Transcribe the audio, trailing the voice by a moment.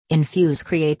Infuse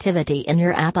creativity in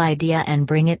your app idea and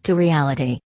bring it to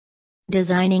reality.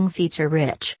 Designing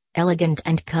feature-rich, elegant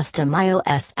and custom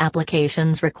iOS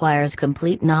applications requires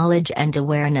complete knowledge and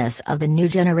awareness of the new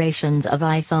generations of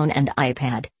iPhone and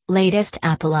iPad, latest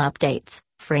Apple updates,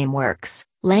 frameworks,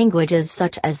 languages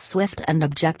such as Swift and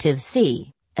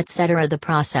Objective-C, etc. The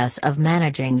process of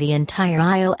managing the entire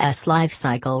iOS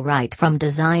lifecycle right from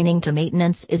designing to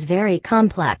maintenance is very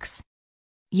complex.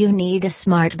 You need a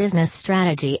smart business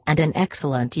strategy and an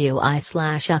excellent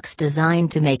UI/UX design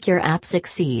to make your app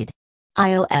succeed.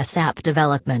 iOS App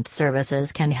Development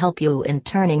Services can help you in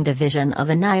turning the vision of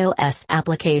an iOS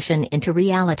application into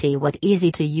reality with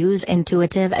easy-to-use,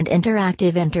 intuitive and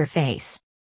interactive interface.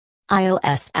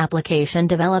 iOS Application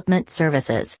Development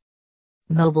Services.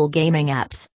 Mobile gaming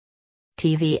apps.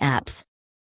 TV apps.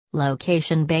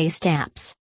 Location-based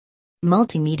apps.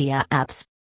 Multimedia apps.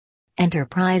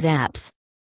 Enterprise apps.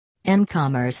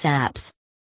 M-commerce apps.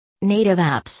 Native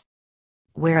apps.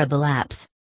 Wearable apps.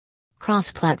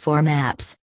 Cross-platform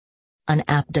apps. An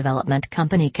app development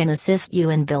company can assist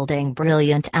you in building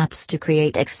brilliant apps to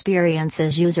create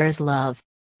experiences users love.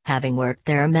 Having worked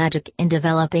their magic in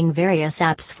developing various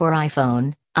apps for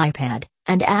iPhone, iPad,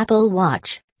 and Apple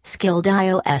Watch, skilled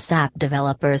iOS app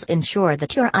developers ensure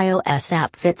that your iOS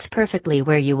app fits perfectly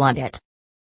where you want it.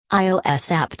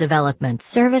 iOS App Development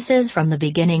Services from the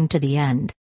beginning to the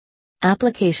end.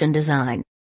 Application Design.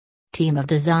 Team of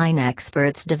design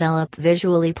experts develop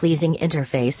visually pleasing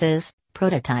interfaces,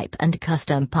 prototype and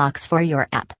custom POCs for your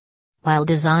app. While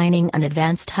designing an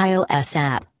advanced iOS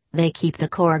app, they keep the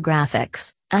core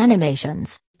graphics,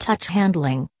 animations, touch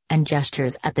handling, and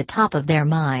gestures at the top of their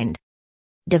mind.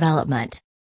 Development.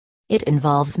 It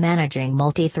involves managing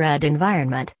multi-thread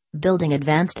environment, building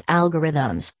advanced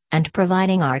algorithms, and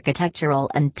providing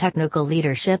architectural and technical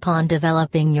leadership on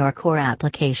developing your core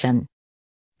application.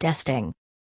 Testing.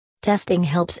 Testing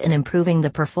helps in improving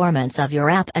the performance of your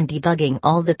app and debugging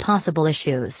all the possible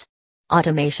issues.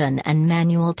 Automation and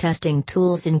manual testing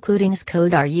tools including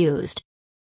Xcode are used.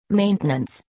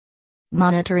 Maintenance.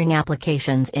 Monitoring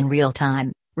applications in real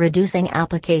time, reducing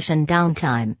application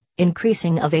downtime,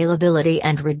 increasing availability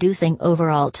and reducing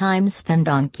overall time spent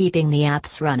on keeping the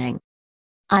apps running.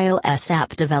 iOS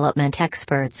app development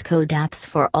experts code apps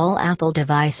for all Apple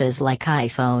devices like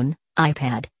iPhone,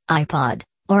 iPad, iPod,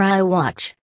 or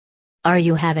iWatch. Are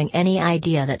you having any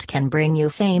idea that can bring you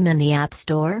fame in the App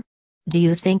Store? Do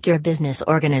you think your business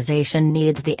organization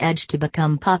needs the edge to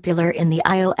become popular in the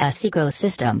iOS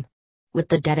ecosystem? With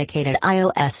the dedicated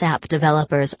iOS app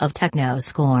developers of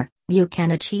TechnoScore, you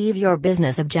can achieve your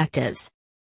business objectives.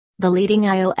 The leading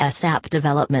iOS app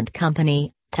development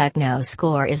company,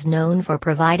 TechnoScore, is known for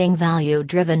providing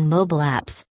value-driven mobile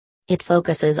apps. It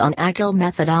focuses on agile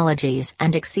methodologies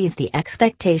and exceeds the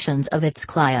expectations of its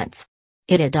clients.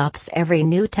 It adopts every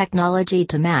new technology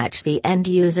to match the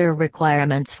end-user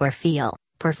requirements for feel,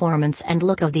 performance and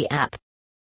look of the app.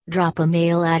 Drop a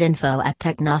mail at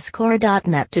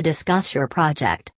info@technoscore.net to discuss your project.